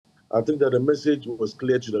I think that the message was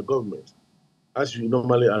clear to the government. As we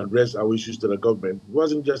normally address our issues to the government, it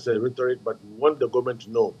wasn't just a rhetoric, but we want the government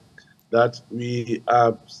to know that we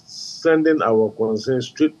are sending our concerns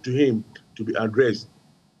straight to him to be addressed.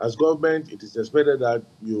 As government, it is expected that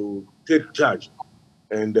you take charge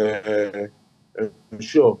and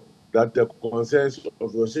ensure that the concerns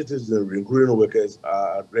of your citizens, including workers,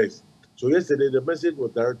 are addressed. So yesterday, the message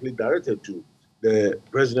was directly directed to the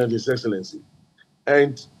President, His Excellency.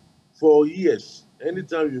 And for years,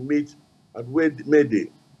 anytime we meet at May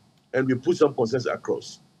Day and we put some concerns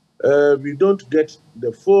across, we don't get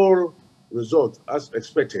the full result as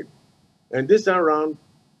expected. And this time around,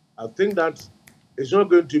 I think that it's not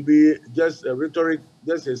going to be just a rhetoric,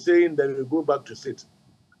 just a saying, then we go back to sit.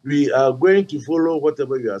 We are going to follow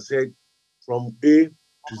whatever you have said from A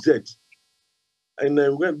to Z. And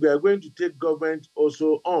then we are going to take government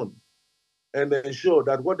also on and ensure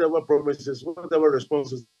that whatever promises, whatever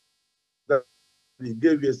responses that we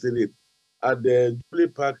gave yesterday at the Jubilee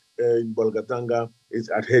Park in Bolgatanga is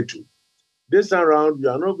adhered to. This time around, we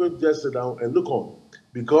are not going to just sit down and look on,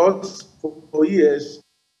 because for years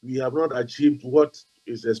we have not achieved what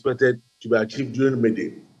is expected to be achieved during May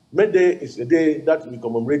Day. May Day is a day that we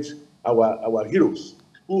commemorate our heroes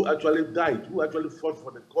who actually died, who actually fought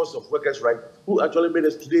for the cause of workers' rights, who actually made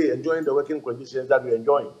us today enjoying the working conditions that we're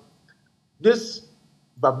enjoying. This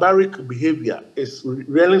barbaric behavior is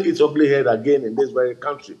rearing its ugly head again in this very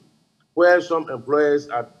country, where some employers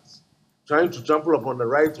are trying to trample upon the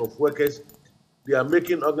rights of workers. They are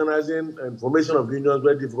making organizing and formation of unions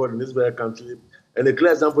very difficult in this very country. And a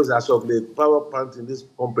clear example is as of the power plant in this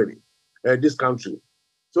company, this country.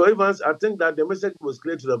 So, Evans, I think that the message was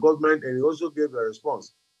clear to the government, and he also gave a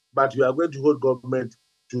response. But we are going to hold government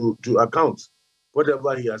to account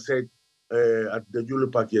whatever he has said at the Jubilee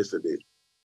Park yesterday.